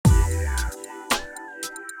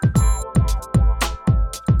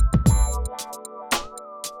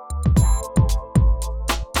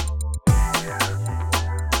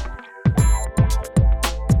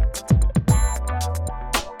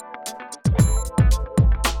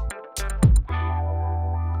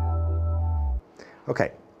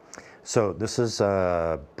Okay, so this is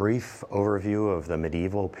a brief overview of the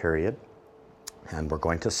medieval period, and we're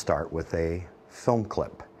going to start with a film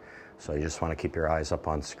clip. So you just want to keep your eyes up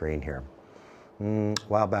on screen here. A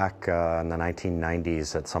while back in the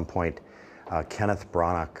 1990s, at some point, Kenneth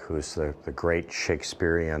Branagh, who's the great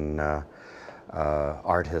Shakespearean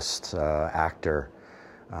artist, actor,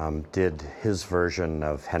 did his version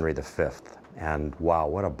of Henry V. And wow,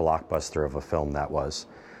 what a blockbuster of a film that was.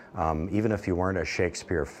 Even if you weren't a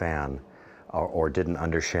Shakespeare fan or didn't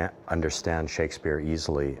understand Shakespeare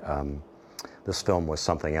easily, this film was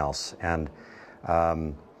something else. And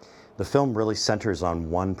the film really centers on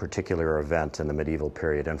one particular event in the medieval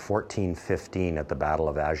period. In 1415, at the Battle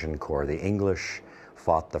of Agincourt, the English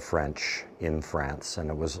fought the French in France, and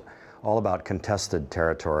it was all about contested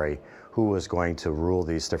territory, who was going to rule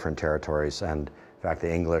these different territories. And in fact,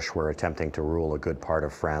 the English were attempting to rule a good part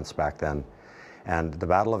of France back then. And the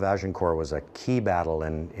Battle of Agincourt was a key battle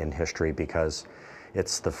in history because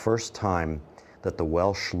it's the first time that the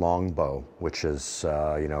Welsh longbow, which is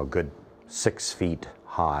a good 6 feet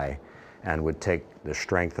high and would take the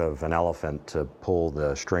strength of an elephant to pull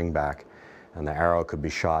the string back, and the arrow could be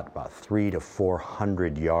shot about 300 to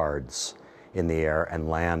 400 yards in the air and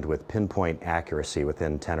land with pinpoint accuracy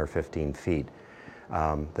within 10 or 15 feet.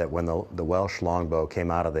 That when the Welsh longbow came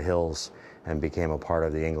out of the hills and became a part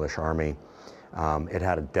of the English army, it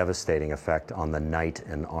had a devastating effect on the knight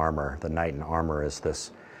in armor. The knight in armor is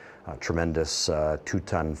this tremendous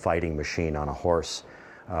 2-ton fighting machine on a horse,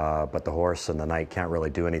 but the horse and the knight can't really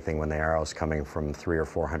do anything when the arrow's coming from 300 or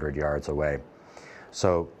 400 yards away.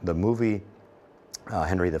 So the movie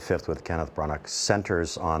Henry V with Kenneth Branagh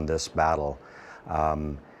centers on this battle,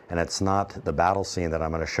 and it's not the battle scene that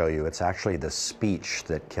I'm going to show you, it's actually the speech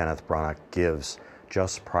that Kenneth Branagh gives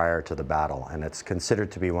just prior to the battle, and it's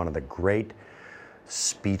considered to be one of the great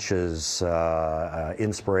speeches,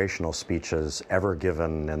 inspirational speeches ever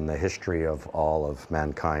given in the history of all of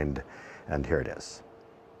mankind, and here it is.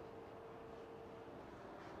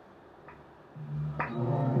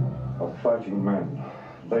 Of fighting men,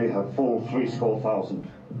 they have full 300,000.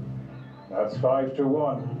 That's 5 to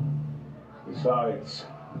 1. Besides,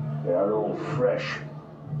 they are all fresh.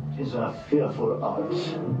 'Tis a fearful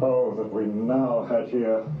odds. Oh, that we now had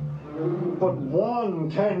here but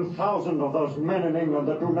 1/10,000 of those men in England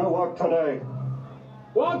that do no work today.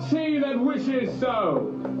 What's he that wishes so?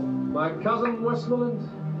 My cousin Westmoreland?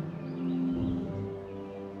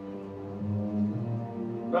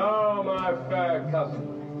 No, my fair cousin.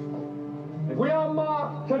 If we are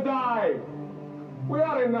marked to die, we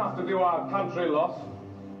are enough to do our country loss.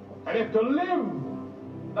 And if to live,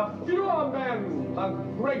 the fewer men, the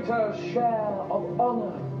greater share of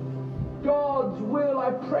honor. God's will,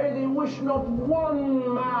 I pray thee, wish not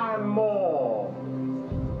one man more.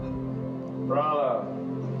 Brother,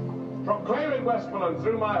 proclaim it, Westmoreland,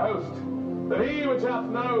 through my host, that he which hath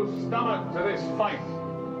no stomach to this fight,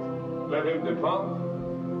 let him depart.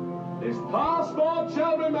 His passport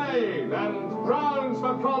shall be made, and crowns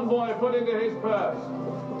for convoy put into his purse.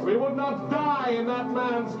 We would not die in that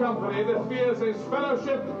man's company that fears his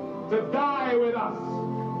fellowship to die with us.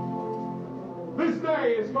 This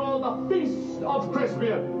day is called the Feast of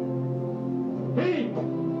Crispian. He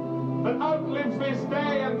that outlives this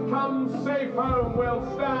day and comes safe home will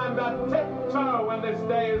stand at tiptoe when this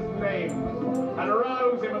day is named, and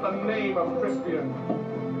rouse him at the name of Crispian.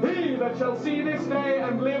 He that shall see this day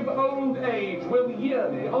and live old age will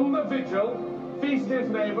yearly, on the vigil, feast his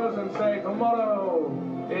neighbours and say, tomorrow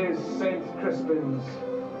is St. Crispin's.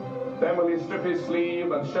 Then will he strip his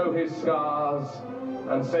sleeve and show his scars,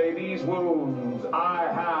 and say, these wounds I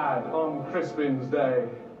had on Crispin's day.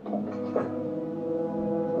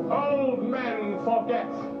 Old men forget,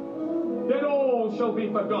 yet all shall be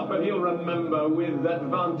forgot, but he'll remember with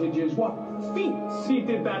advantages what feats he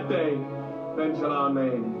did that day. Then shall our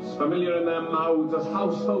names, familiar in their mouths as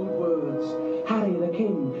household words, Harry the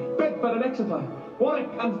King, Bedford and Exeter, Warwick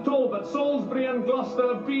and Talbot, Salisbury and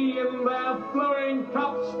Gloucester, be in their flowing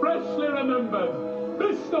cups freshly remembered.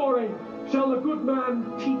 This story shall the good man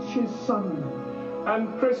teach his son,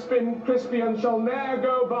 and Crispian shall ne'er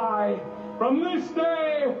go by from this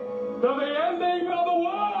day to the ending of the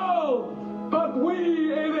world, but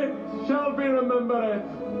we in it shall be remembered.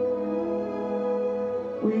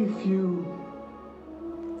 We few,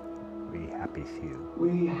 We happy few.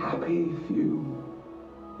 we happy few,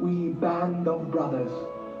 we band of brothers,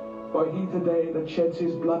 for he today that sheds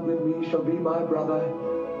his blood with me shall be my brother.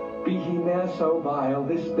 Be he ne'er so vile,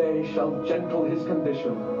 this day shall gentle his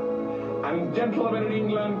condition. And gentlemen in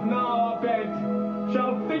England now abed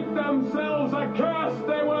shall think themselves accursed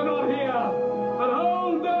they were not here, and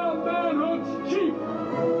hold their manhood's chief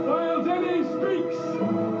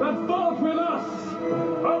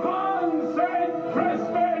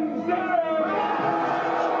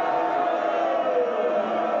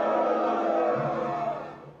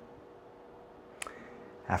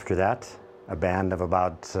After that, a band of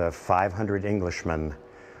about 500 Englishmen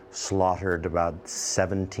slaughtered about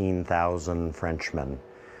 17,000 Frenchmen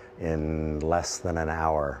in less than an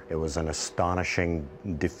hour. It was an astonishing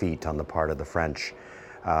defeat on the part of the French.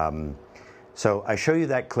 So I show you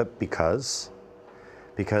that clip because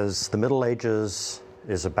the Middle Ages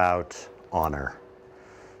is about honor.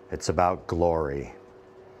 It's about glory.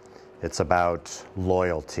 It's about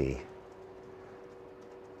loyalty.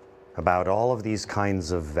 About all of these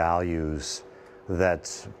kinds of values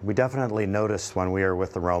that we definitely noticed when we were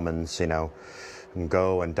with the Romans, and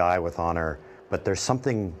go and die with honor. But there's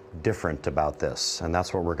something different about this, and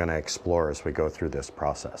that's what we're going to explore as we go through this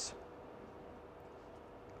process.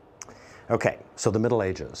 Okay, so the Middle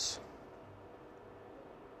Ages.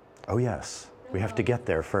 Oh yes, we have to get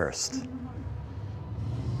there first.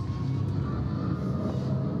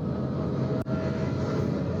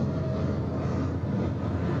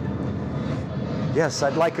 Yes,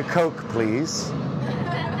 I'd like a Coke, please.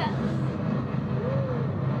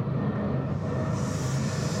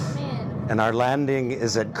 And our landing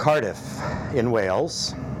is at Cardiff in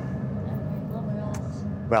Wales.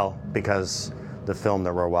 Well, because the film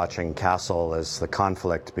that we're watching, Castle, is the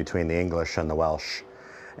conflict between the English and the Welsh.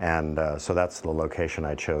 And so that's the location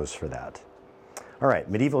I chose for that. All right,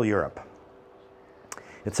 medieval Europe.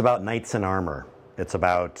 It's about knights in armor. It's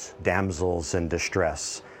about damsels in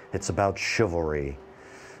distress. It's about chivalry.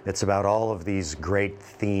 It's about all of these great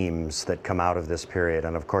themes that come out of this period.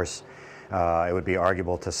 And of course, it would be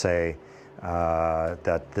arguable to say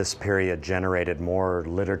that this period generated more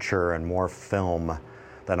literature and more film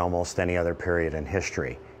than almost any other period in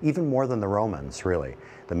history, even more than the Romans, really.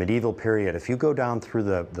 The medieval period, if you go down through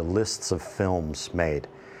the lists of films made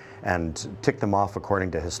and tick them off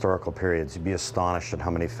according to historical periods, you'd be astonished at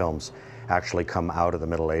how many films actually come out of the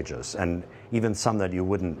Middle Ages, and even some that you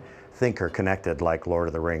wouldn't think are connected, like Lord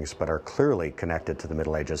of the Rings, but are clearly connected to the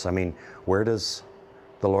Middle Ages. I mean, where does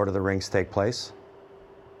the Lord of the Rings take place?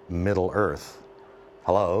 Middle Earth.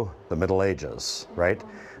 Hello, the Middle Ages, right?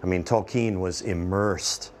 I mean, Tolkien was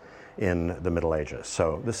immersed in the Middle Ages.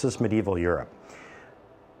 So this is medieval Europe.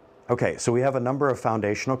 Okay, so we have a number of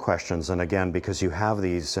foundational questions, and again, because you have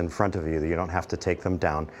these in front of you, you don't have to take them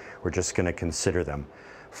down. We're just going to consider them.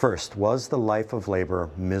 First, was the life of labor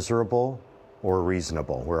miserable or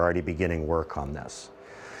reasonable? We're already beginning work on this.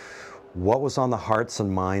 What was on the hearts and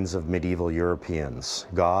minds of medieval Europeans?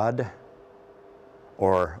 God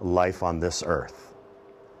or life on this earth?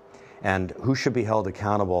 And who should be held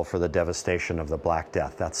accountable for the devastation of the Black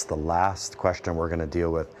Death? That's the last question we're going to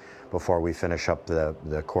deal with before we finish up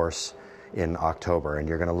the course in October. And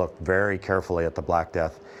you're going to look very carefully at the Black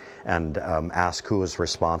Death and ask who is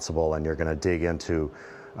responsible, and you're going to dig into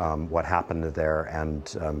what happened there and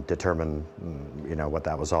determine, what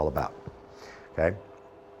that was all about. Okay?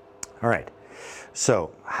 All right.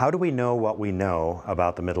 So how do we know what we know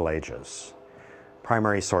about the Middle Ages?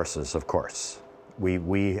 Primary sources, of course.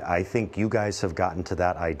 I think you guys have gotten to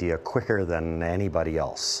that idea quicker than anybody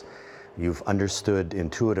else. You've understood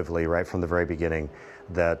intuitively right from the very beginning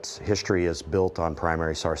that history is built on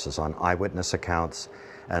primary sources, on eyewitness accounts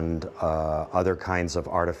and other kinds of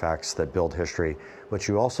artifacts that build history. But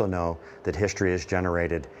you also know that history is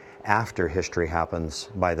generated after history happens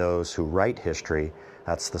by those who write history.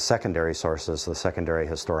 That's the secondary sources, the secondary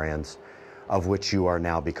historians, of which you are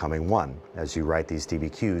now becoming one. As you write these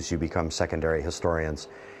DBQs, you become secondary historians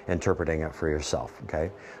interpreting it for yourself,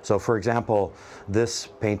 okay? So for example, this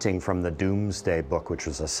painting from the Doomsday Book, which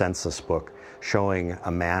was a census book showing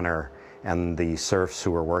a manor, and the serfs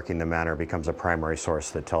who were working the manor, becomes a primary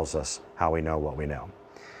source that tells us how we know what we know.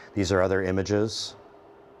 These are other images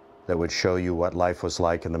that would show you what life was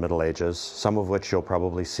like in the Middle Ages, some of which you'll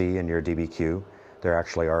probably see in your DBQ. They're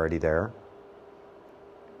actually already there.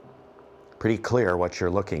 Pretty clear what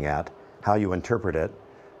you're looking at. How you interpret it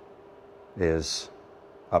is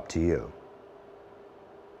up to you.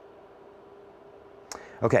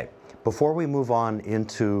 Okay, before we move on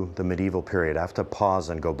into the medieval period, I have to pause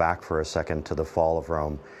and go back for a second to the fall of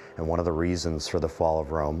Rome. And one of the reasons for the fall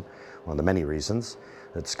of Rome, one of the many reasons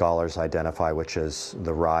that scholars identify, which is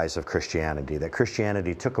the rise of Christianity. That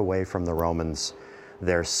Christianity took away from the Romans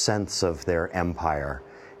their sense of their empire,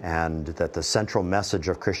 and that the central message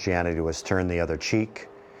of Christianity was turn the other cheek,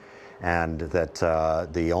 and that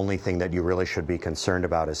the only thing that you really should be concerned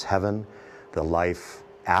about is heaven, the life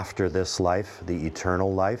after this life, the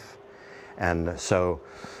eternal life. And so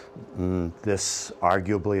this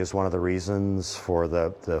arguably is one of the reasons for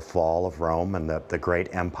the fall of Rome and the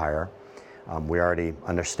great empire. We already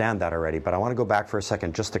understand that already, but I want to go back for a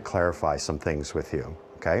second just to clarify some things with you,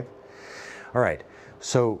 okay? All right,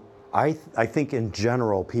 so I think in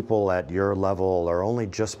general, people at your level are only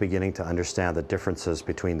just beginning to understand the differences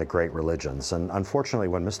between the great religions. And unfortunately,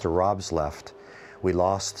 when Mr. Robbs left, we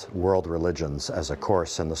lost world religions as a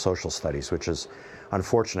course in the social studies, which is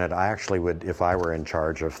unfortunate. I actually would, if I were in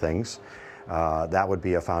charge of things, that would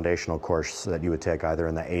be a foundational course that you would take either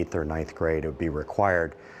in the 8th or 9th grade. It would be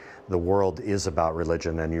required. The world is about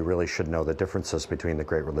religion, and you really should know the differences between the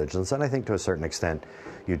great religions. And I think to a certain extent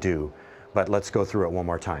you do. But let's go through it one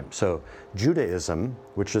more time. So Judaism,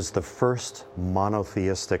 which is the first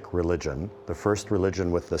monotheistic religion, the first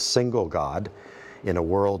religion with the single God in a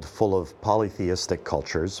world full of polytheistic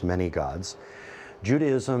cultures, many gods.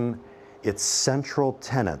 Judaism, its central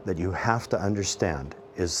tenet that you have to understand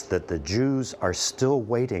is that the Jews are still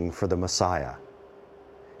waiting for the Messiah.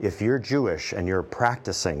 If you're Jewish and you're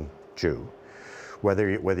practicing Jew, whether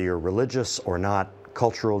you're religious or not,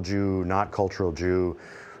 cultural Jew, not cultural Jew,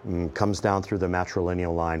 comes down through the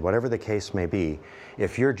matrilineal line, whatever the case may be,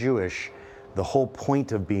 if you're Jewish, the whole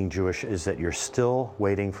point of being Jewish is that you're still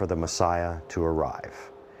waiting for the Messiah to arrive.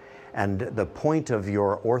 And the point of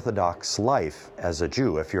your Orthodox life as a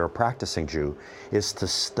Jew, if you're a practicing Jew, is to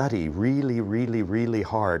study really, really, really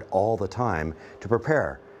hard all the time to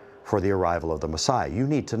prepare for the arrival of the Messiah. You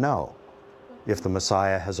need to know if the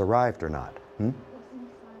Messiah has arrived or not.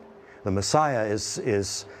 The Messiah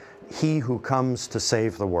is he who comes to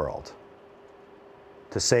save the world,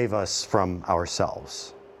 to save us from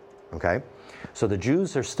ourselves. Okay? So the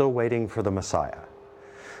Jews are still waiting for the Messiah.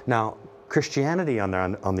 Now, Christianity, on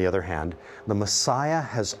the other hand, the Messiah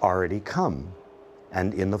has already come,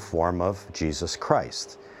 and in the form of Jesus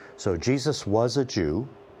Christ. So Jesus was a Jew.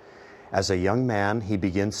 As a young man, he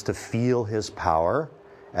begins to feel his power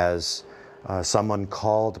as someone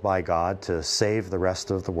called by God to save the rest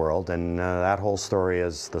of the world. And that whole story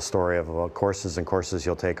is the story of courses and courses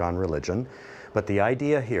you'll take on religion. But the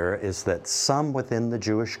idea here is that some within the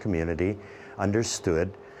Jewish community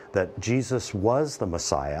understood that Jesus was the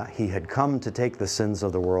Messiah. He had come to take the sins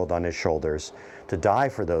of the world on his shoulders, to die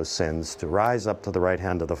for those sins, to rise up to the right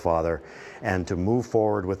hand of the Father, and to move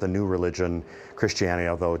forward with a new religion, Christianity,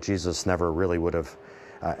 although Jesus never really would have,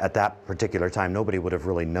 at that particular time, nobody would have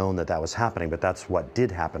really known that that was happening, but that's what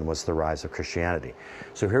did happen, was the rise of Christianity.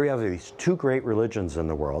 So here we have these two great religions in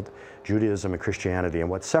the world, Judaism and Christianity, and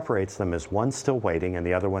what separates them is one still waiting and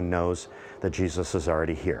the other one knows that Jesus is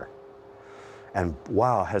already here. And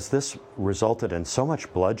wow, has this resulted in so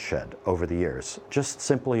much bloodshed over the years, just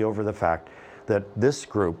simply over the fact that this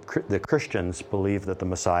group, the Christians, believe that the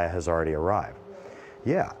Messiah has already arrived.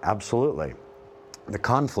 Yeah, absolutely. The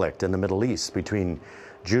conflict in the Middle East between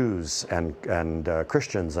Jews and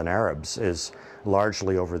Christians and Arabs is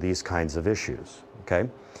largely over these kinds of issues, okay?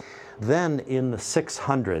 Then in the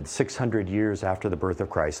 600 years after the birth of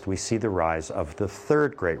Christ, we see the rise of the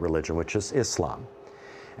third great religion, which is Islam.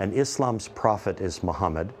 And Islam's prophet is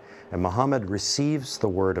Muhammad, and Muhammad receives the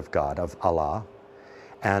word of God, of Allah,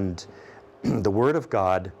 and the word of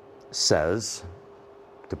God says,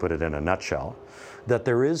 to put it in a nutshell, that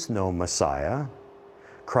there is no Messiah.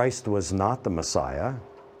 Christ was not the Messiah.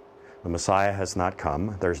 The Messiah has not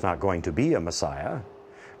come. There's not going to be a Messiah.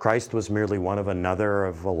 Christ was merely one of another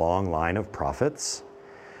of a long line of prophets,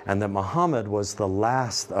 and that Muhammad was the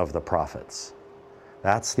last of the prophets.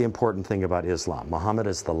 That's the important thing about Islam. Muhammad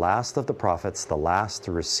is the last of the prophets, the last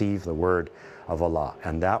to receive the word of Allah.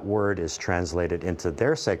 And that word is translated into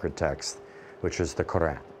their sacred text, which is the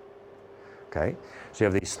Quran. Okay? So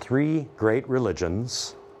you have these three great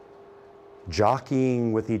religions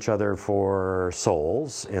jockeying with each other for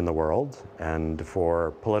souls in the world and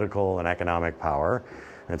for political and economic power.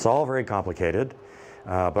 And it's all very complicated.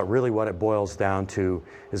 But really what it boils down to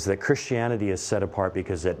is that Christianity is set apart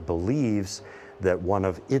because it believes that one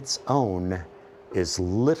of its own is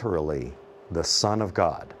literally the Son of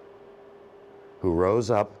God, who rose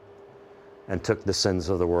up and took the sins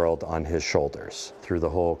of the world on his shoulders through the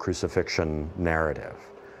whole crucifixion narrative.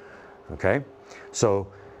 Okay?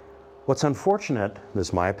 So what's unfortunate, this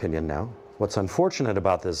is my opinion now, what's unfortunate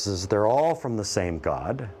about this is they're all from the same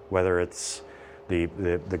God, whether it's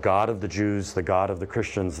the God of the Jews, the God of the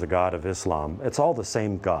Christians, the God of Islam. It's all the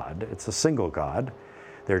same God. It's a single God.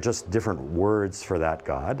 They're just different words for that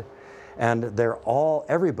God. And they're all,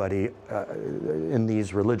 everybody in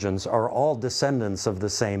these religions are all descendants of the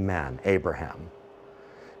same man, Abraham,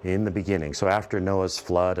 in the beginning. So after Noah's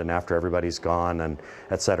flood and after everybody's gone and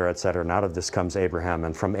et cetera, and out of this comes Abraham.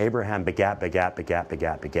 And from Abraham begat.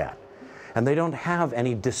 And they don't have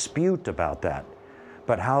any dispute about that.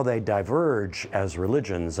 But how they diverge as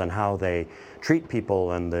religions and how they treat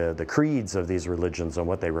people and the creeds of these religions and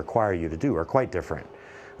what they require you to do are quite different.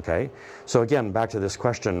 Okay? So again, back to this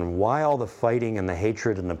question, why all the fighting and the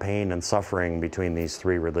hatred and the pain and suffering between these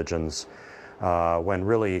three religions when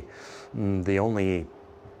really the only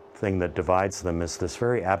thing that divides them is this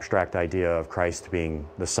very abstract idea of Christ being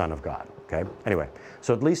the Son of God, okay? Anyway,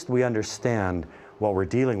 so at least we understand what we're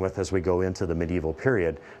dealing with as we go into the medieval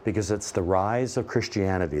period, because it's the rise of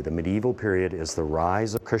Christianity. The medieval period is the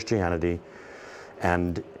rise of Christianity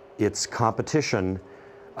and its competition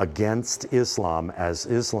against Islam as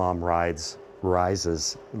Islam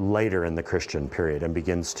rises later in the Christian period and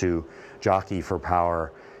begins to jockey for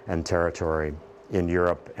power and territory in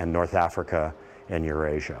Europe and North Africa and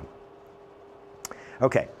Eurasia.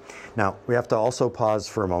 Okay, now we have to also pause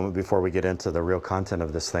for a moment before we get into the real content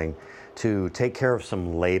of this thing to take care of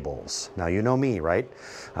some labels. Now you know me, right?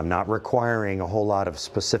 I'm not requiring a whole lot of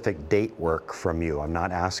specific date work from you. I'm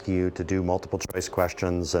not asking you to do multiple choice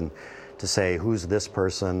questions and to say who's this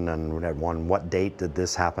person and on what date did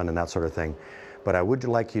this happen and that sort of thing. But I would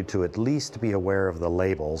like you to at least be aware of the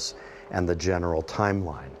labels and the general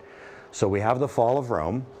timeline. So we have the fall of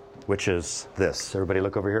Rome, which is this. Everybody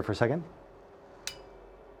look over here for a second.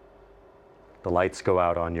 The lights go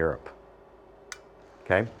out on Europe.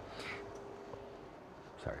 Okay?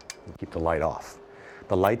 Sorry, keep the light off.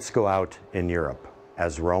 The lights go out in Europe.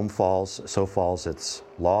 As Rome falls, so falls its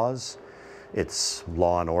laws, its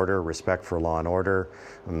law and order, respect for law and order.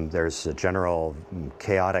 There's a general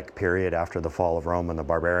chaotic period after the fall of Rome when the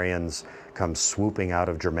barbarians come swooping out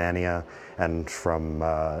of Germania and from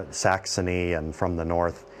Saxony and from the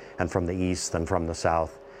north and from the east and from the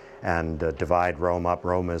south and divide Rome up.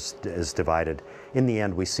 Rome is divided. In the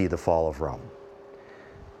end, we see the fall of Rome.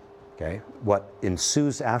 Okay? What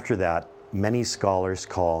ensues after that, many scholars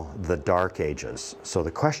call the Dark Ages. So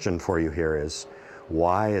the question for you here is,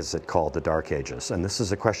 why is it called the Dark Ages? And this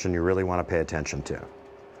is a question you really want to pay attention to.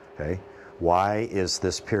 Okay? Why is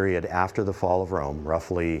this period after the fall of Rome,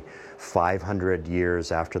 roughly 500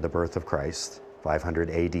 years after the birth of Christ, 500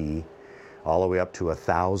 AD, all the way up to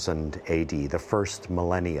 1000 AD, the first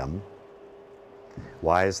millennium,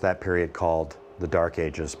 why is that period called the Dark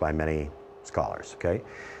Ages by many scholars? Okay?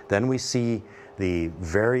 Then we see the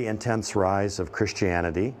very intense rise of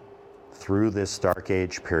Christianity through this Dark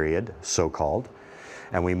Age period, so-called,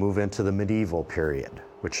 and we move into the medieval period,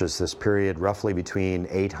 which is this period roughly between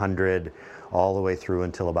 800 all the way through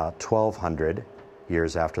until about 1200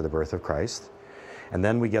 years after the birth of Christ. And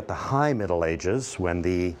then we get the High Middle Ages when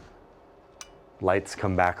the lights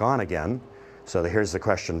come back on again. So here's the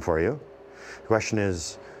question for you. The question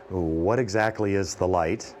is, what exactly is the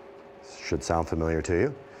light? Should sound familiar to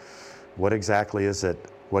you. What exactly is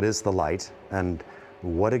it? What is the light? And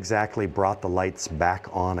what exactly brought the lights back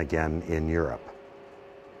on again in Europe?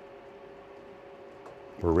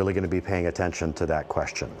 We're really going to be paying attention to that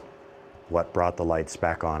question. What brought the lights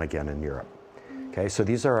back on again in Europe? Okay, so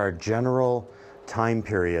these are our general time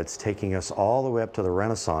periods taking us all the way up to the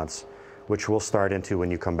Renaissance, which we'll start into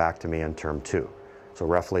when you come back to me in term 2. So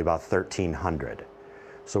roughly about 1300.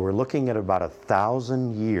 So we're looking at about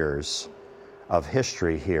 1,000 years of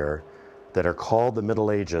history here that are called the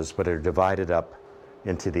Middle Ages, but are divided up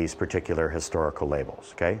into these particular historical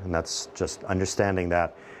labels, okay? And that's just understanding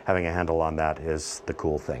that, having a handle on that is the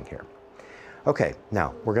cool thing here. Okay,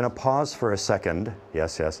 now we're going to pause for a second.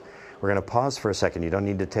 Yes. We're going to pause for a second. You don't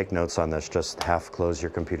need to take notes on this. Just half close your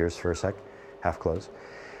computers for a sec. Half close.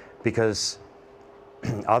 Because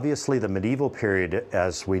obviously the medieval period,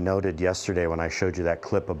 as we noted yesterday when I showed you that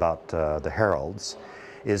clip about the heralds,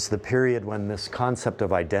 is the period when this concept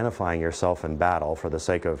of identifying yourself in battle for the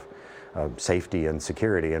sake of safety and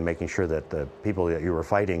security and making sure that the people that you were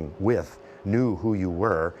fighting with knew who you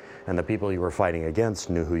were and the people you were fighting against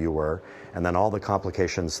knew who you were, and then all the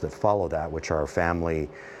complications that follow that, which are family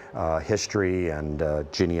history and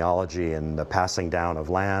genealogy and the passing down of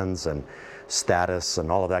lands and status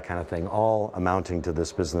and all of that kind of thing, all amounting to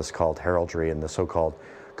this business called heraldry and the so-called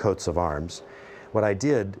coats of arms. What I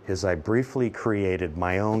did is I briefly created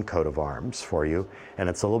my own coat of arms for you, and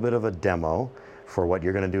it's a little bit of a demo for what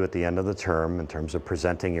you're going to do at the end of the term in terms of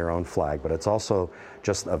presenting your own flag, but it's also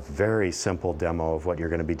just a very simple demo of what you're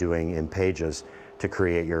going to be doing in Pages to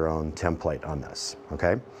create your own template on this,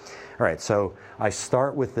 okay? All right, so I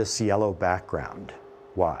start with this yellow background.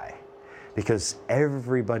 Why? Because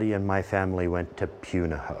everybody in my family went to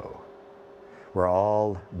Punahou. We're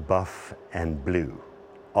all buff and blue,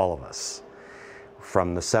 all of us.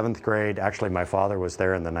 From the 7th grade, actually my father was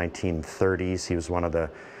there in the 1930s. He was one of the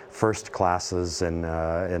first classes in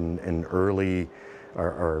early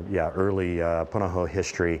Punahou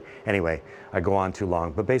history. Anyway, I go on too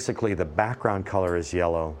long, but basically the background color is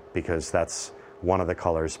yellow because that's one of the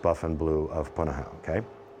colors, buff and blue, of Punahou, okay?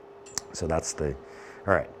 So that's all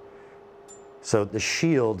right. So the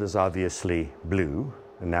shield is obviously blue,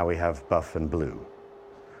 and now we have buff and blue.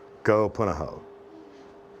 Go Punahou.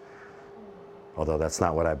 Although that's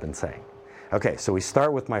not what I've been saying. Okay, so we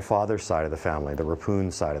start with my father's side of the family, the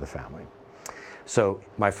Rapun side of the family. So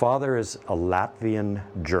my father is a Latvian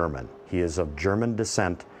German. He is of German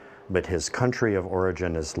descent, but his country of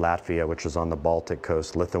origin is Latvia, which is on the Baltic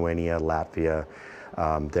coast, Lithuania, Latvia.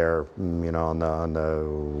 They're, on the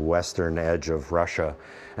western edge of Russia.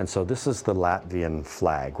 And so this is the Latvian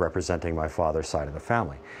flag representing my father's side of the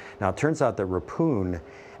family. Now, it turns out that Rapun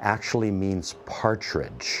actually means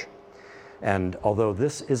partridge. And although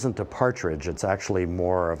this isn't a partridge, it's actually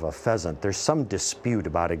more of a pheasant. There's some dispute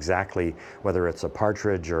about exactly whether it's a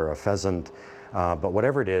partridge or a pheasant, but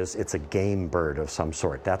whatever it is, it's a game bird of some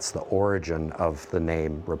sort. That's the origin of the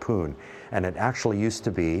name Rapun. And it actually used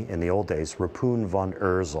to be, in the old days, Rapun von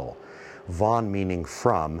Urzel. Von meaning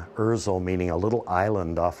from, Urzel meaning a little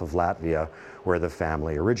island off of Latvia where the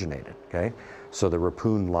family originated, okay? So the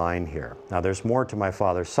Rapun line here. Now there's more to my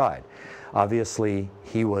father's side. Obviously,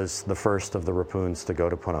 he was the first of the Rapuns to go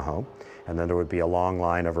to Punahou, and then there would be a long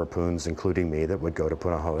line of Rapuns, including me, that would go to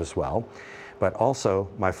Punahou as well. But also,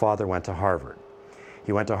 my father went to Harvard.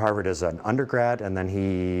 He went to Harvard as an undergrad, and then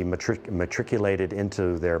he matriculated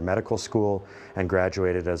into their medical school and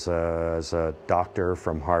graduated as a doctor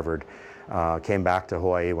from Harvard, came back to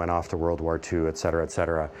Hawaii, went off to World War II, et cetera, et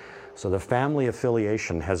cetera. So the family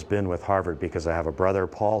affiliation has been with Harvard because I have a brother,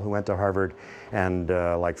 Paul, who went to Harvard, and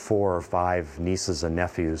like 4 or 5 nieces and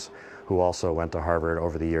nephews who also went to Harvard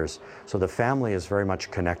over the years. So the family is very much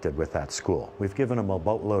connected with that school. We've given them a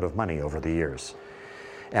boatload of money over the years.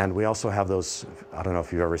 And we also have those, I don't know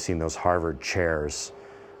if you've ever seen those Harvard chairs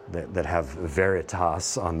that have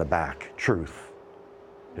Veritas on the back, truth,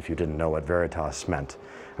 if you didn't know what Veritas meant.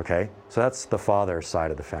 Okay, so that's the father's side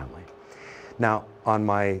of the family. Now, on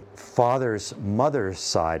my father's mother's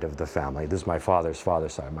side of the family, this is my father's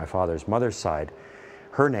side, my father's mother's side,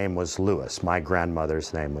 her name was Lewis. My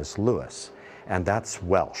grandmother's name was Lewis. And that's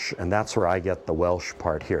Welsh. And that's where I get the Welsh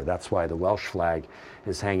part here. That's why the Welsh flag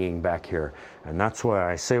is hanging back here. And that's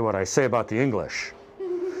why I say what I say about the English.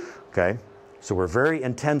 Okay? So we're very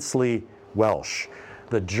intensely Welsh.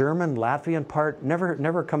 The German, Latvian part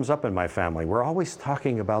never comes up in my family. We're always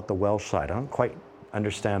talking about the Welsh side. I don't quite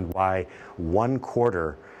understand why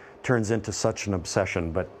 1/4 turns into such an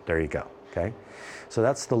obsession, but there you go, okay? So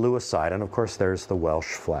that's the Lewis side, and of course there's the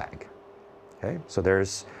Welsh flag, okay? So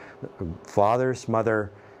there's father's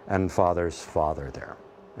mother and father's father there.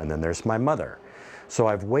 And then there's my mother. So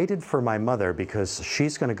I've waited for my mother because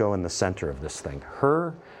she's going to go in the center of this thing.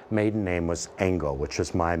 Her maiden name was Engel, which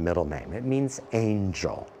is my middle name. It means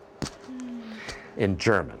angel in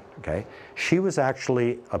German, okay? She was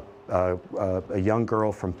actually a young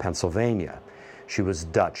girl from Pennsylvania. She was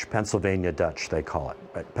Dutch, Pennsylvania Dutch they call it,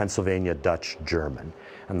 but Pennsylvania Dutch German,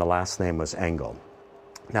 and the last name was Engel.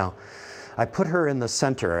 Now, I put her in the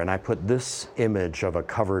center, and I put this image of a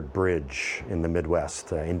covered bridge in the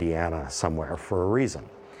Midwest, Indiana somewhere, for a reason.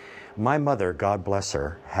 My mother, God bless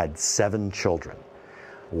her, had 7 children.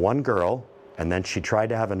 1 girl, and then she tried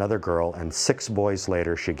to have another girl, and 6 boys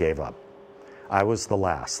later she gave up. I was the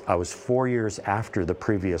last. I was 4 years after the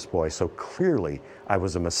previous boy, so clearly I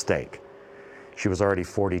was a mistake. She was already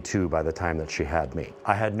 42 by the time that she had me.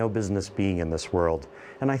 I had no business being in this world,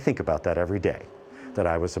 and I think about that every day, that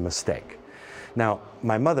I was a mistake. Now,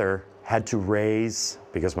 my mother had to raise,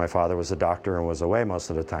 because my father was a doctor and was away most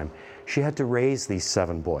of the time, she had to raise these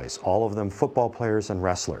 7 boys, all of them football players and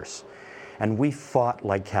wrestlers. And we fought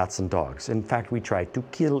like cats and dogs. In fact, we tried to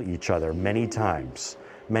kill each other many times.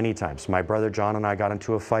 Many times. My brother John and I got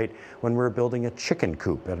into a fight when we were building a chicken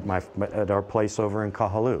coop at our place over in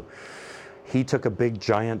Kahalu. He took a big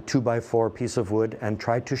giant 2x4 piece of wood and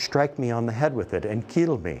tried to strike me on the head with it and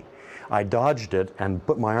kill me. I dodged it and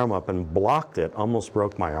put my arm up and blocked it, almost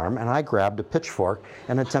broke my arm, and I grabbed a pitchfork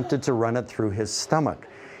and attempted to run it through his stomach.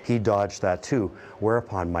 He dodged that too,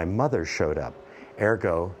 whereupon my mother showed up,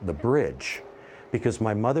 ergo the bridge. Because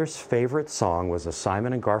my mother's favorite song was a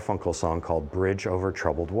Simon and Garfunkel song called Bridge Over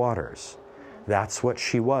Troubled Waters. That's what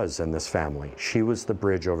she was in this family. She was the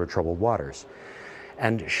bridge over troubled waters.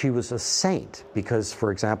 And she was a saint because,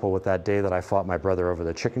 for example, with that day that I fought my brother over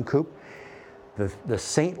the chicken coop, the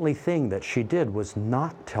saintly thing that she did was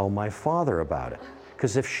not tell my father about it.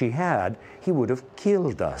 Because if she had, he would have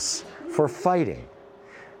killed us for fighting.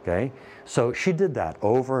 Okay? So she did that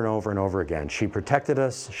over and over and over again. She protected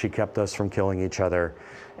us, she kept us from killing each other,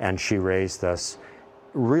 and she raised us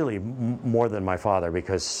really more than my father,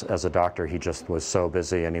 because as a doctor he just was so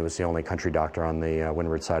busy, and he was the only country doctor on the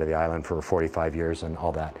windward side of the island for 45 years and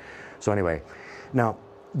all that. So anyway, now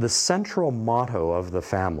the central motto of the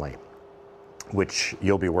family, which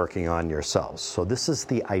you'll be working on yourselves. So this is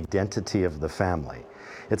the identity of the family.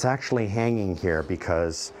 It's actually hanging here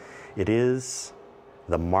because it is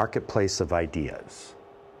the marketplace of ideas.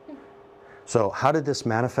 So how did this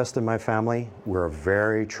manifest in my family? We're a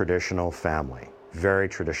very traditional family, very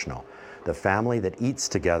traditional. The family that eats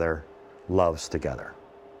together loves together.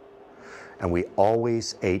 And we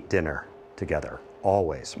always ate dinner together,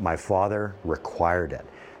 always. My father required it.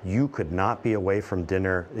 You could not be away from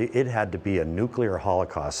dinner. It had to be a nuclear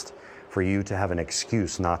holocaust for you to have an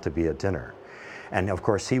excuse not to be at dinner. And of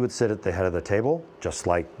course, he would sit at the head of the table, just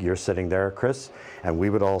like you're sitting there, Chris, and we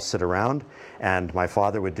would all sit around, and my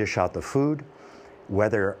father would dish out the food.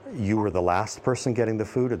 Whether you were the last person getting the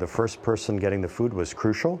food or the first person getting the food was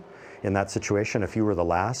crucial in that situation. If you were the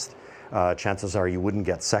last, chances are you wouldn't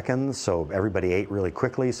get seconds, so everybody ate really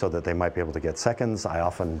quickly so that they might be able to get seconds. I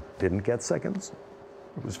often didn't get seconds.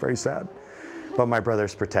 It was very sad. But my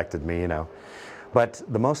brothers protected me, you know. But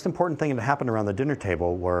the most important thing that happened around the dinner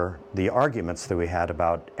table were the arguments that we had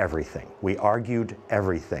about everything. We argued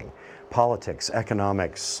everything. Politics,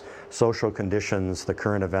 economics, social conditions, the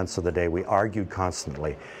current events of the day. We argued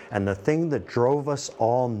constantly. And the thing that drove us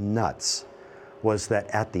all nuts was that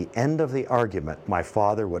at the end of the argument, my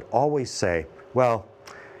father would always say, well,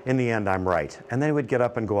 in the end, I'm right. And then he would get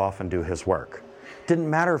up and go off and do his work. Didn't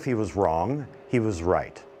matter if he was wrong, he was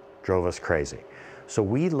right. Drove us crazy. So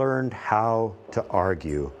we learned how to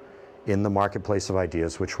argue in the marketplace of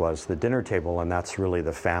ideas, which was the dinner table, and that's really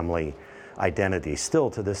the family identity. Still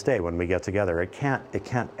to this day, when we get together, it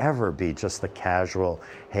can't ever be just the casual,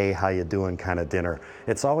 hey, how you doing kind of dinner.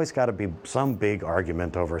 It's always got to be some big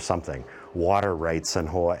argument over something. Water rights in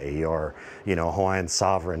Hawaii, or, you know, Hawaiian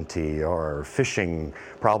sovereignty, or fishing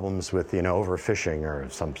problems with, you know, overfishing or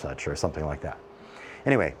some such, or something like that.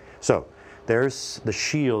 Anyway, so there's the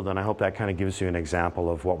shield, and I hope that kind of gives you an example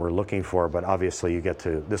of what we're looking for, but obviously you get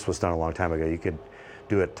to, this was done a long time ago, you could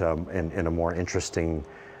do it in a more interesting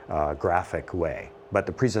graphic way, but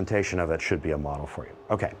the presentation of it should be a model for you.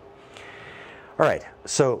 Okay. All right,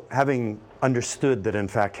 so having understood that in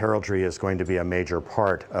fact heraldry is going to be a major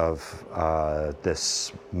part of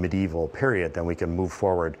this medieval period, then we can move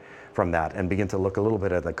forward from that and begin to look a little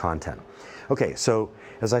bit at the content. Okay, so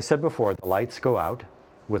as I said before, the lights go out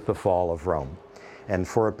with the fall of Rome. And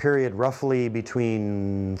for a period roughly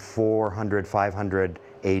between 400, 500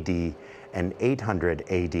 AD and 800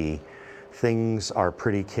 AD, things are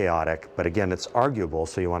pretty chaotic. But again, it's arguable,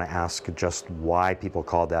 so you want to ask just why people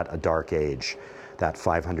call that a dark age, that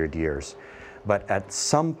 500 years. But at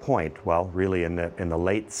some point, well, really in the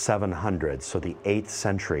late 700s, so the 8th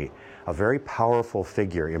century, a very powerful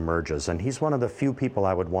figure emerges. And he's one of the few people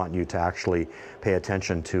I would want you to actually pay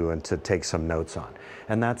attention to and to take some notes on.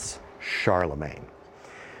 And that's Charlemagne.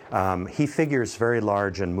 He figures very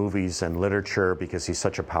large in movies and literature because he's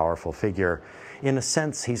such a powerful figure. In a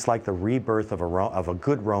sense, he's like the rebirth of a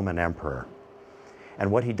good Roman emperor.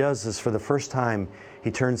 And what he does is, for the first time,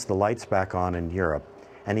 he turns the lights back on in Europe,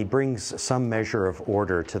 and he brings some measure of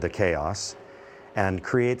order to the chaos and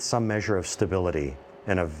creates some measure of stability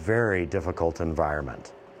in a very difficult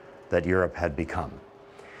environment that Europe had become.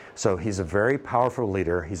 So he's a very powerful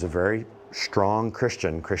leader. He's a very strong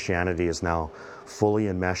Christian. Christianity is now fully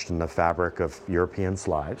enmeshed in the fabric of Europeans'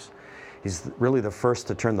 lives. He's really the first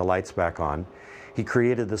to turn the lights back on. He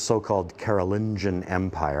created the so-called Carolingian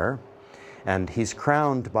Empire, and he's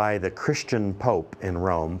crowned by the Christian Pope in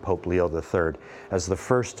Rome, Pope Leo III, as the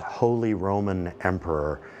first Holy Roman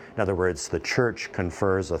Emperor. In other words, the Church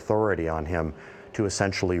confers authority on him to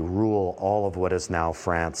essentially rule all of what is now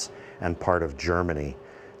France and part of Germany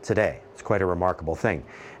today. It's quite a remarkable thing.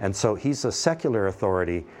 And so he's a secular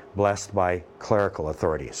authority blessed by clerical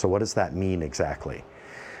authority. So what does that mean exactly?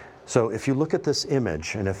 So if you look at this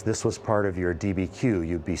image, and if this was part of your DBQ,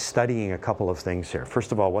 you'd be studying a couple of things here.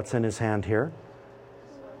 First of all, what's in his hand here?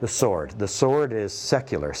 The sword. The sword is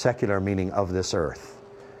secular, secular meaning of this earth,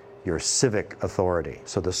 your civic authority.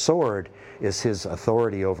 So the sword is his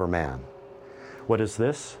authority over man. What is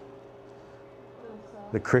this?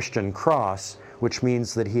 The Christian cross, which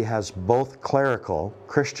means that he has both clerical,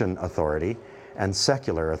 Christian authority and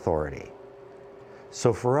secular authority.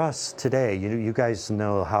 So for us today, you guys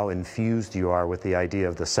know how infused you are with the idea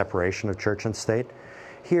of the separation of church and state.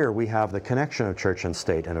 Here we have the connection of church and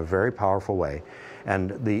state in a very powerful way.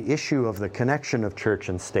 And the issue of the connection of church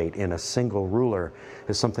and state in a single ruler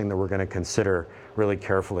is something that we're going to consider really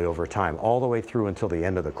carefully over time, all the way through until the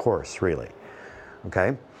end of the course, really.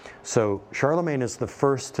 Okay? So Charlemagne is the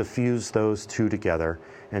first to fuse those two together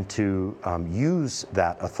and to use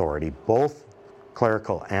that authority, both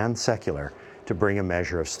clerical and secular, to bring a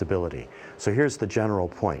measure of stability. So here's the general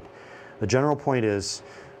point. The general point is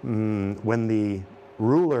when the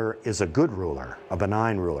ruler is a good ruler, a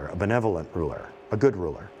benign ruler, a benevolent ruler, a good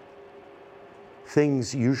ruler,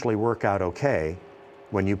 things usually work out okay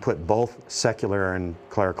when you put both secular and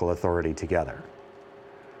clerical authority together.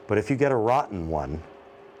 But if you get a rotten one,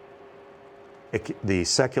 the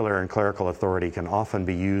secular and clerical authority can often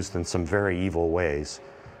be used in some very evil ways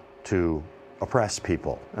to oppress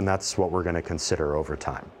people, and that's what we're going to consider over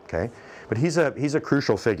time. Okay, but he's a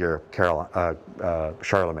crucial figure,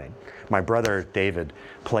 Charlemagne. My brother David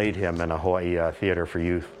played him in a Hawaii Theater for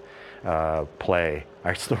Youth play.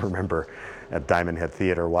 I still remember at Diamond Head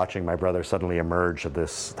Theater watching my brother suddenly emerge at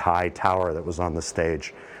this high tower that was on the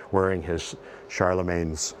stage, wearing his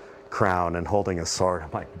Charlemagne's crown and holding a sword.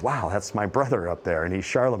 I'm like, wow, that's my brother up there, and he's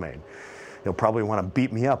Charlemagne. He'll probably want to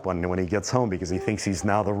beat me up when he gets home because he thinks he's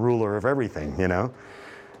now the ruler of everything, you know?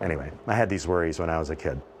 Anyway, I had these worries when I was a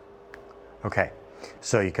kid. Okay,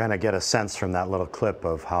 so you kind of get a sense from that little clip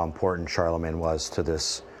of how important Charlemagne was to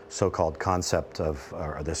this so-called concept of,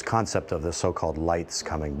 or this concept of the so-called lights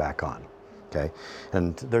coming back on. Okay,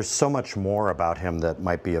 and there's so much more about him that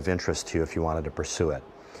might be of interest to you if you wanted to pursue it.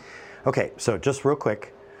 Okay, so just real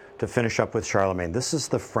quick to finish up with Charlemagne. This is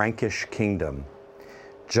the Frankish kingdom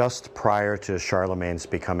just prior to Charlemagne's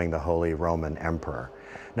becoming the Holy Roman Emperor.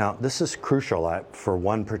 Now, this is crucial for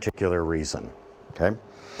one particular reason, okay?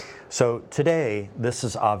 So today, this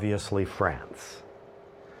is obviously France.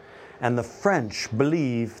 And the French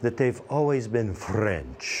believe that they've always been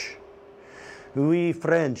French. We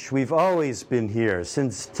French, we've always been here.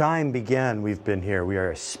 Since time began, we've been here. We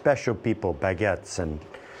are a special people, baguettes and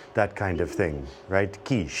that kind of thing, right?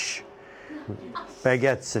 Quiche.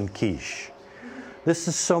 Baguettes and quiche. This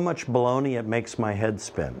is so much baloney it makes my head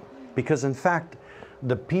spin. Because in fact,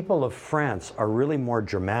 the people of France are really more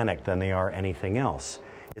Germanic than they are anything else.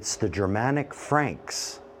 It's the Germanic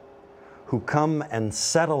Franks who come and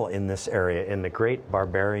settle in this area in the great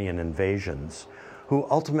barbarian invasions, who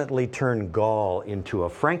ultimately turn Gaul into a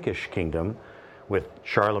Frankish kingdom with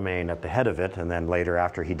Charlemagne at the head of it, and then later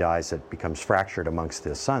after he dies it becomes fractured amongst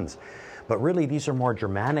his sons. But really these are more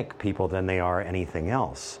Germanic people than they are anything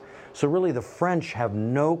else. So really the French have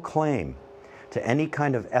no claim to any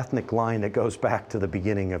kind of ethnic line that goes back to the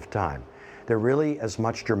beginning of time. They're really as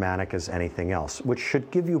much Germanic as anything else, which should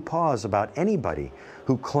give you pause about anybody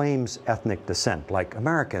who claims ethnic descent, like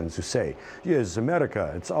Americans who say, yes,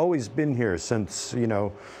 America, it's always been here since, you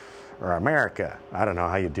know, or America, I don't know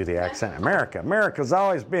how you do the accent, America's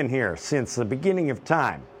always been here since the beginning of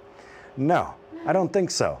time. No, I don't think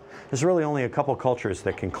so. There's really only a couple cultures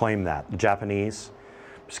that can claim that. The Japanese,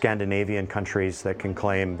 Scandinavian countries that can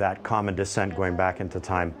claim that common descent going back into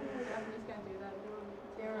time.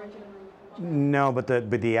 No, but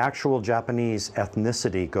the actual Japanese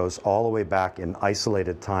ethnicity goes all the way back in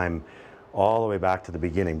isolated time, all the way back to the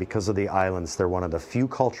beginning. Because of the islands, they're one of the few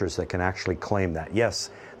cultures that can actually claim that. Yes,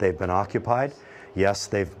 they've been occupied. Yes,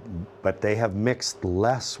 but they have mixed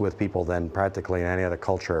less with people than practically any other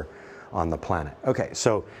culture on the planet. Okay,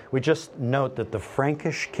 so we just note that the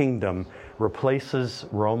Frankish kingdom replaces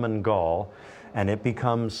Roman Gaul, and it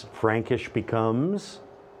becomes, Frankish becomes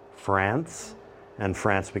France, and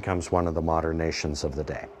France becomes one of the modern nations of the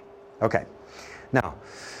day. Okay, now,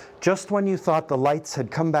 just when you thought the lights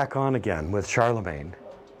had come back on again with Charlemagne,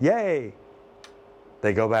 yay,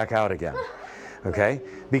 they go back out again. Okay,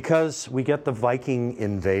 because we get the Viking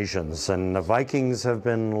invasions, and the Vikings have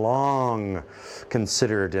been long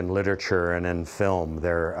considered in literature and in film.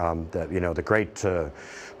 They're, the great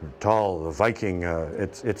tall Viking.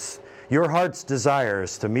 It's your heart's desire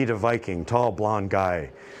is to meet a Viking, tall, blonde guy,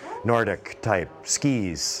 Nordic type,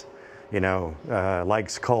 skis,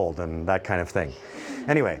 likes cold and that kind of thing.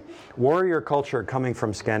 Anyway, warrior culture coming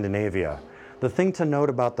from Scandinavia. The thing to note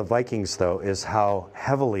about the Vikings, though, is how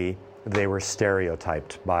heavily they were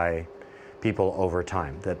stereotyped by people over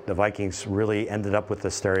time. That the Vikings really ended up with the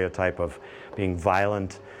stereotype of being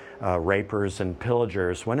violent rapers and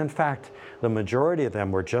pillagers, when in fact the majority of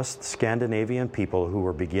them were just Scandinavian people who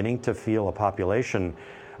were beginning to feel a population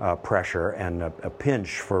pressure and a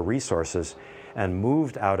pinch for resources, and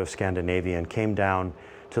moved out of Scandinavia and came down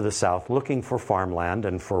to the south looking for farmland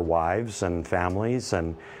and for wives and families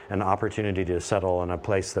and an opportunity to settle in a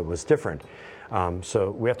place that was different.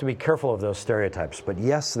 So we have to be careful of those stereotypes. But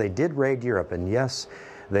yes, they did raid Europe, and yes,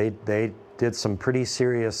 they did some pretty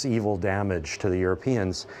serious evil damage to the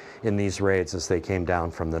Europeans in these raids as they came down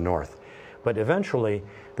from the north. But eventually,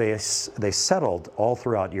 they settled all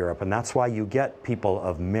throughout Europe, and that's why you get people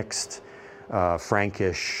of mixed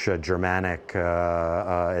Frankish, Germanic,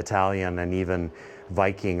 Italian, and even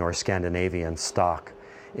Viking or Scandinavian stock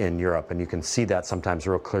in Europe. And you can see that sometimes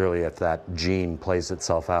real clearly if that gene plays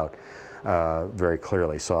itself out very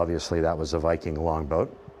clearly. So obviously that was a Viking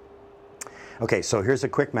longboat. Okay, so here's a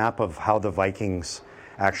quick map of how the Vikings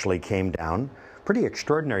actually came down. Pretty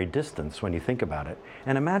extraordinary distance when you think about it.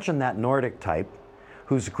 And imagine that Nordic type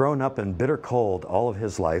who's grown up in bitter cold all of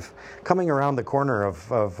his life, coming around the corner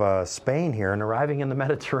of Spain here and arriving in the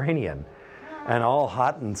Mediterranean. And all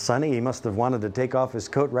hot and sunny, he must have wanted to take off his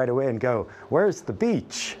coat right away and go, where's the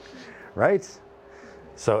beach, right?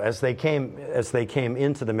 So as they came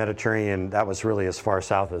into the Mediterranean, that was really as far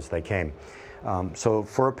south as they came. So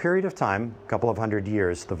for a period of time, a couple of hundred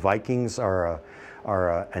years, the Vikings are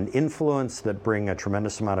an influence that bring a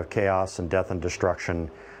tremendous amount of chaos and death and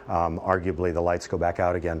destruction. Arguably, the lights go back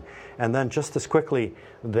out again. And then just as quickly,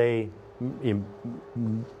 they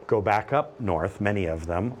go back up north, many of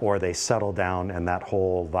them, or they settle down, and that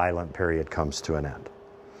whole violent period comes to an end.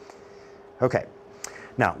 Okay,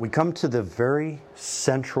 now we come to the very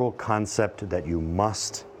central concept that you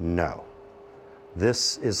must know.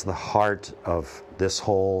 This is the heart of this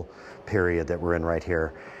whole period that we're in right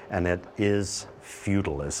here, and it is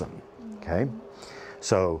feudalism. Okay?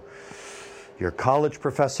 So your college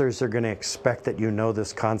professors are going to expect that you know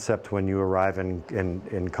this concept when you arrive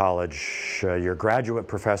in college. Your graduate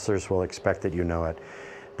professors will expect that you know it.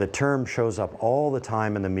 The term shows up all the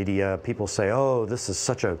time in the media. People say, oh,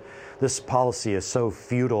 this policy is so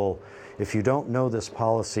feudal. If you don't know this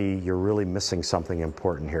policy, you're really missing something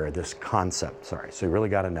important here, this concept, sorry. So you really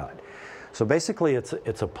got to know it. So basically,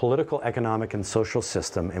 it's a political, economic, and social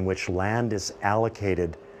system in which land is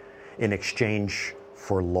allocated in exchange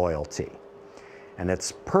for loyalty. And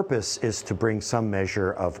its purpose is to bring some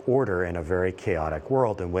measure of order in a very chaotic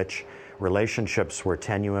world in which relationships were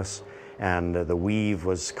tenuous and the weave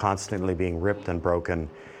was constantly being ripped and broken.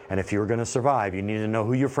 And if you were going to survive, you needed to know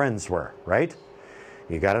who your friends were, right?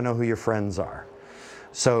 You got to know who your friends are.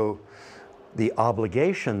 So the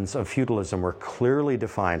obligations of feudalism were clearly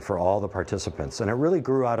defined for all the participants. And it really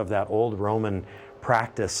grew out of that old Roman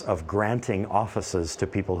practice of granting offices to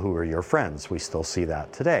people who were your friends. We still see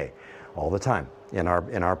that today, all the time, in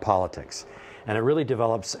our politics. And it really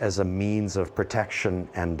develops as a means of protection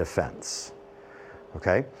and defense.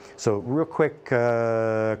 Okay? So real quick,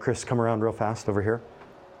 Chris, come around real fast over here.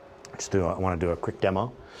 I want to do a quick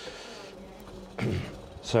demo.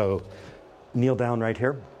 So kneel down right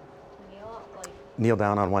here. Kneel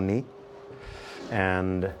down on one knee.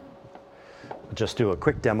 And just do a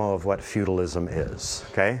quick demo of what feudalism is.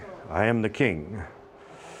 Okay? I am the king,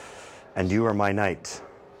 and you are my knight.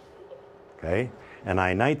 Okay? And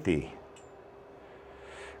I knight thee.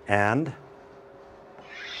 And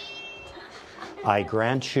I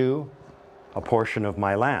grant you a portion of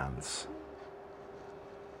my lands.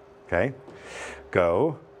 Okay?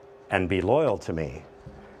 Go and be loyal to me.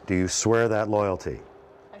 Do you swear that loyalty?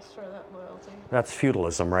 I swear that loyalty. That's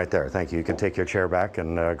feudalism right there. Thank you. You can take your chair back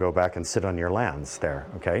and go back and sit on your lands there.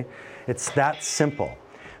 Okay? It's that simple.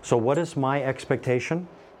 So what is my expectation?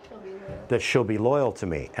 That she'll be loyal to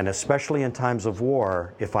me. And especially in times of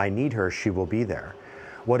war, if I need her, she will be there.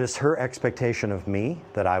 What is her expectation of me?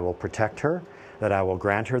 That I will protect her, that I will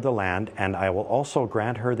grant her the land, and I will also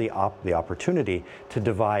grant her the opportunity to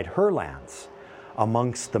divide her lands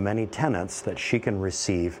amongst the many tenants that she can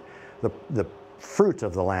receive the fruit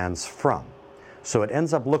of the lands from. So it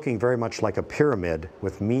ends up looking very much like a pyramid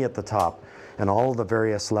with me at the top and all the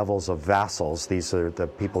various levels of vassals. These are the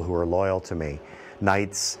people who are loyal to me,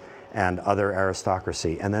 knights and other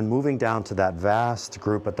aristocracy, and then moving down to that vast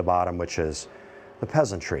group at the bottom, which is the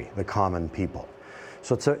peasantry, the common people.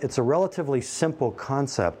 So it's a relatively simple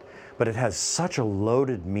concept, but it has such a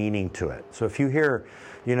loaded meaning to it. So if you hear,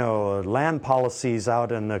 land policies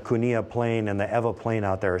out in the Cunha Plain and the Eva Plain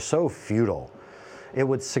out there are so feudal, it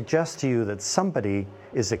would suggest to you that somebody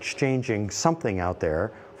is exchanging something out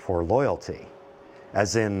there for loyalty.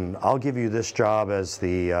 As in, I'll give you this job as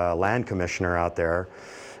the land commissioner out there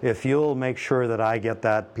if you'll make sure that I get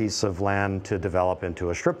that piece of land to develop into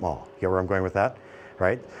a strip mall. You get where I'm going with that?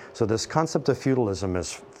 Right? So this concept of feudalism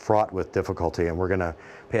is fraught with difficulty, and we're going to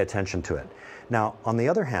pay attention to it. Now, on the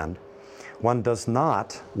other hand, one does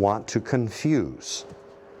not want to confuse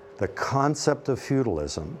the concept of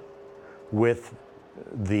feudalism with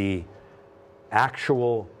the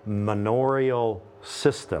actual manorial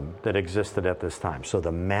system that existed at this time. So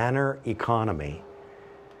the manor economy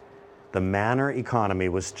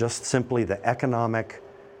was just simply the economic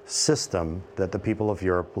system that the people of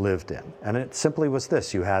Europe lived in. And it simply was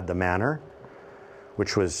this. You had the manor,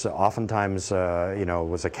 which was oftentimes,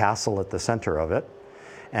 was a castle at the center of it.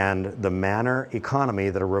 And the manor economy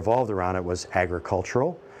that revolved around it was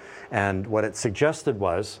agricultural. And what it suggested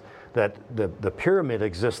was that the pyramid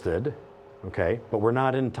existed, okay, but we're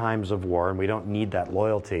not in times of war and we don't need that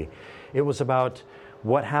loyalty. It was about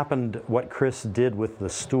what happened, what Chris did with the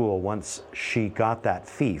stool once she got that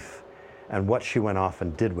fief, and what she went off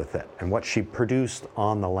and did with it, and what she produced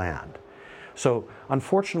on the land. So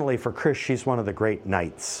unfortunately for Chris, she's one of the great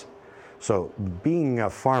knights. So being a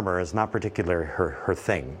farmer is not particularly her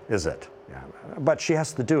thing, is it? Yeah. But she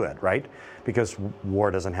has to do it, right? Because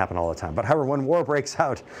war doesn't happen all the time. But however, when war breaks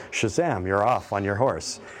out, shazam, you're off on your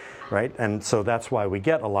horse, right? And so that's why we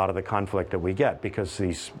get a lot of the conflict that we get, because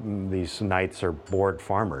these knights are bored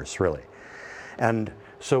farmers, really. And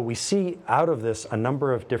so we see out of this a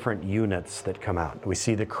number of different units that come out. We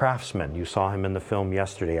see the craftsman. You saw him in the film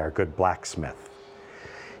yesterday, our good blacksmith.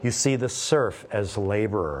 You see the serf as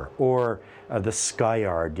laborer, or the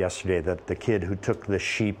skyard yesterday, the kid who took the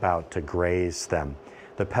sheep out to graze them,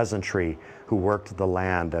 the peasantry who worked the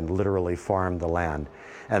land and literally farmed the land.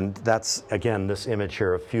 And that's, again, this image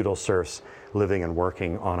here of feudal serfs living and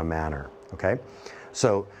working on a manor, okay?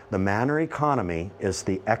 So the manor economy is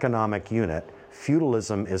the economic unit.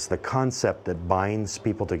 Feudalism is the concept that binds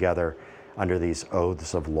people together under these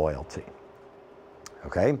oaths of loyalty,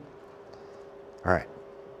 okay? All right.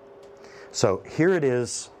 So here it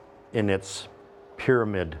is in its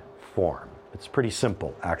pyramid form. It's pretty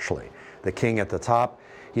simple, actually. The king at the top,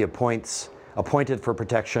 he appointed for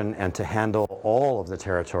protection and to handle all of the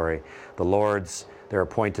territory. The lords, they're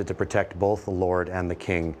appointed to protect both the lord and the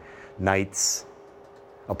king. Knights,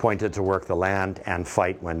 appointed to work the land and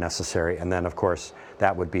fight when necessary. And then, of course,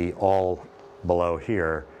 that would be all below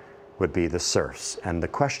here would be the serfs. And the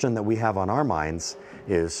question that we have on our minds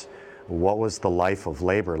is, what was the life of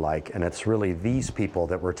labor like? And it's really these people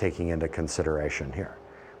that we're taking into consideration here.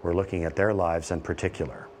 We're looking at their lives in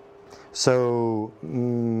particular. So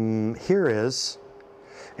here is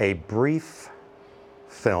a brief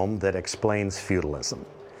film that explains feudalism.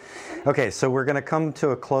 Okay, so we're going to come to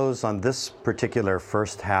a close on this particular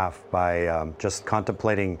first half by just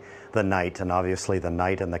contemplating the knight, and obviously the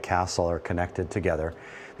knight and the castle are connected together.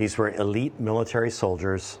 These were elite military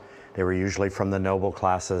soldiers. They were usually from the noble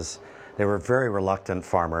classes. They were very reluctant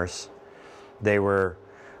farmers. They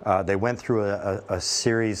went through a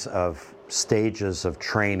series of stages of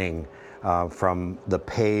training, from the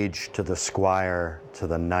page to the squire to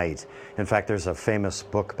the knight. In fact, there's a famous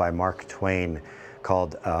book by Mark Twain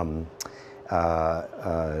called,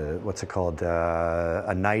 what's it called?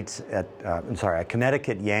 A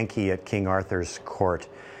Connecticut Yankee at King Arthur's court.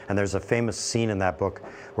 And there's a famous scene in that book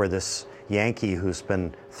where this Yankee who's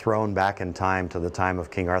been thrown back in time to the time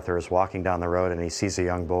of King Arthur is walking down the road, and he sees a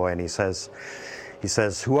young boy, and he says,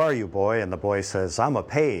 "Who are you, boy?" And the boy says, "I'm a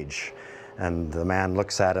page." And the man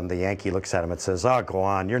looks at him, the Yankee looks at him and says, "Oh, go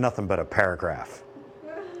on, you're nothing but a paragraph."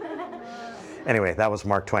 Anyway, that was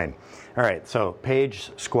Mark Twain. All right, so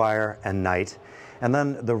page, squire, and knight. And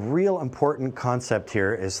then the real important concept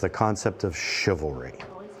here is the concept of chivalry.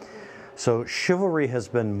 So chivalry has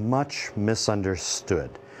been much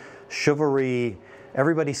misunderstood. Chivalry,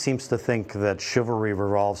 everybody seems to think that chivalry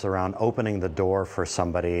revolves around opening the door for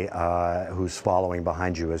somebody who's following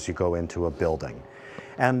behind you as you go into a building.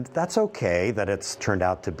 And that's okay that it's turned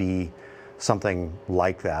out to be something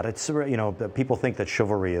like that. It's, people think that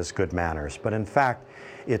chivalry is good manners, but in fact,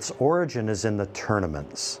 its origin is in the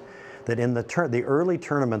tournaments. That in the early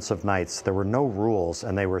tournaments of knights, there were no rules,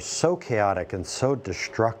 and they were so chaotic and so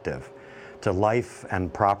destructive to life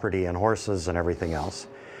and property and horses and everything else,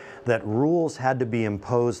 that rules had to be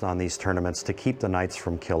imposed on these tournaments to keep the knights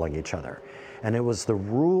from killing each other. And it was the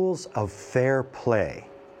rules of fair play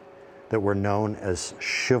that were known as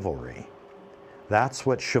chivalry. That's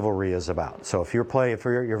what chivalry is about. So if you're a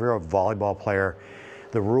volleyball player,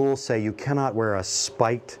 the rules say you cannot wear a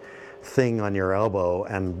spiked thing on your elbow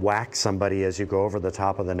and whack somebody as you go over the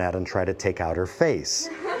top of the net and try to take out her face,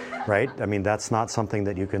 right? I mean, that's not something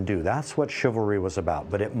that you can do. That's what chivalry was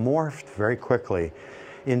about. But it morphed very quickly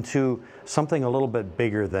into something a little bit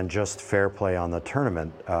bigger than just fair play on the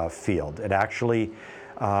tournament field. It actually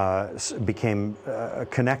became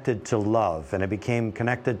connected to love, and it became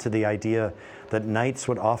connected to the idea that knights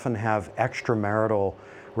would often have extramarital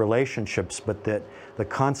relationships, but that the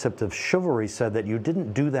concept of chivalry said that you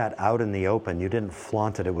didn't do that out in the open, you didn't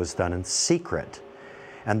flaunt it, it was done in secret.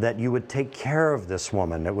 and that you would take care of this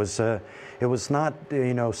woman. It was not,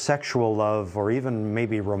 sexual love or even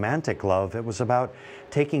maybe romantic love. It was about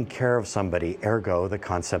taking care of somebody, ergo the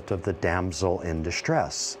concept of the damsel in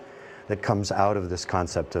distress that comes out of this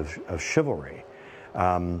concept of chivalry.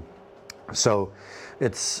 So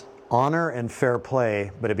it's honor and fair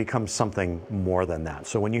play, but it becomes something more than that.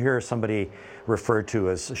 So when you hear somebody referred to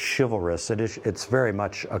as chivalrous, it's very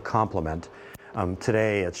much a compliment.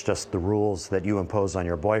 Today, it's just the rules that you impose on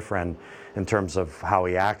your boyfriend in terms of how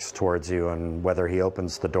he acts towards you and whether he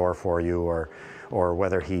opens the door for you or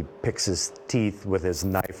whether he picks his teeth with his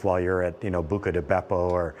knife while you're at, Buca di Beppo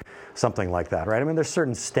or something like that, right? I mean, there's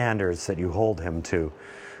certain standards that you hold him to,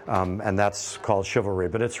 and that's called chivalry,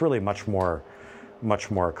 but it's really much more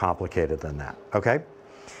complicated than that, okay?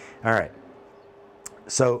 All right.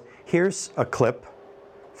 So here's a clip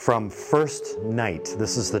from First Night.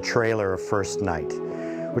 This is the trailer of First Night,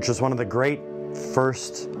 which is one of the great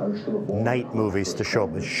first night movies to show up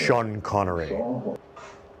with Sean Connery.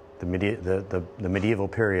 The medieval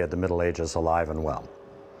period, the Middle Ages, alive and well.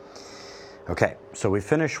 Okay, so we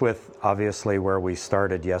finish with, obviously, where we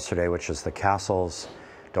started yesterday, which is the castles.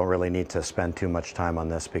 Don't really need to spend too much time on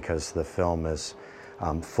this because the film is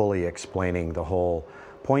fully explaining the whole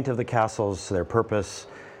point of the castles, their purpose,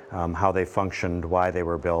 how they functioned, why they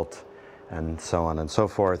were built, and so on and so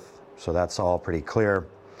forth. So that's all pretty clear.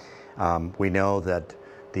 We know that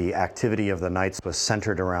the activity of the knights was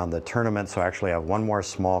centered around the tournament, so I actually have one more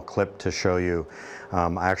small clip to show you.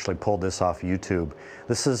 I actually pulled this off YouTube.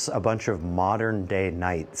 This is a bunch of modern-day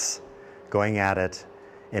knights going at it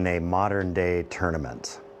in a modern-day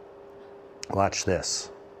tournament. Watch this.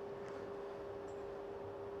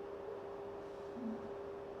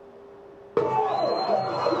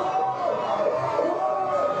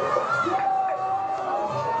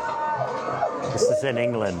 This is in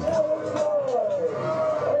England.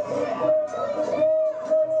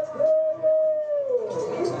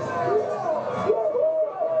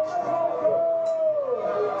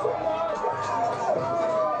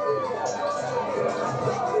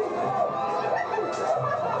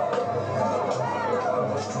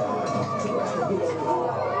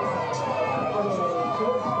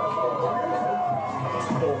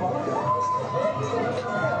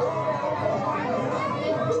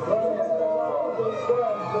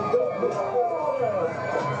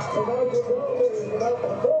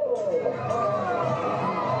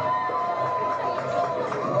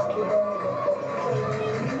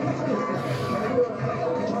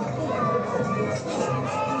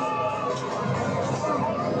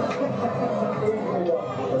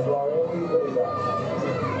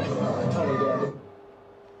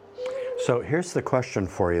 So here's the question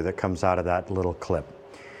for you that comes out of that little clip.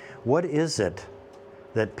 What is it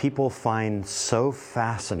that people find so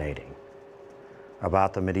fascinating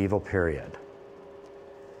about the medieval period?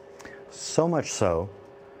 So much so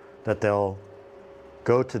that they'll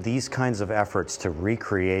go to these kinds of efforts to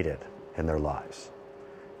recreate it in their lives.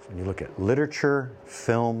 So when you look at literature,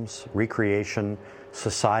 films, recreation,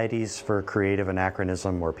 societies for creative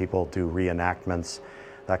anachronism where people do reenactments,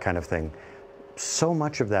 that kind of thing, so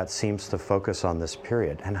much of that seems to focus on this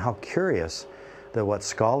period. And how curious that what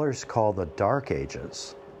scholars call the Dark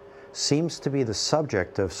Ages seems to be the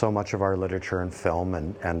subject of so much of our literature and film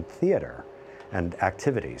and theater and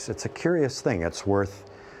activities. It's a curious thing. It's worth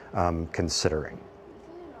considering.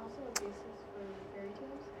 Isn't it also a basis for fairy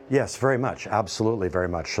tales? Yes, very much. Absolutely, very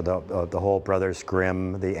much. So the whole Brothers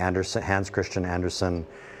Grimm, the Hans Christian Andersen,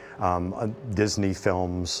 Disney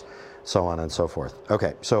films, so on and so forth.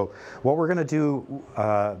 Okay, so what we're going to do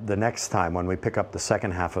the next time when we pick up the second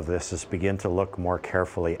half of this is begin to look more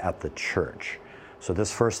carefully at the church. So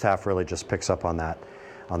this first half really just picks up on that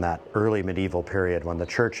early medieval period when the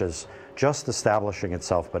church is just establishing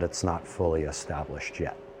itself, but it's not fully established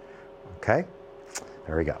yet. Okay,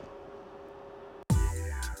 there we go.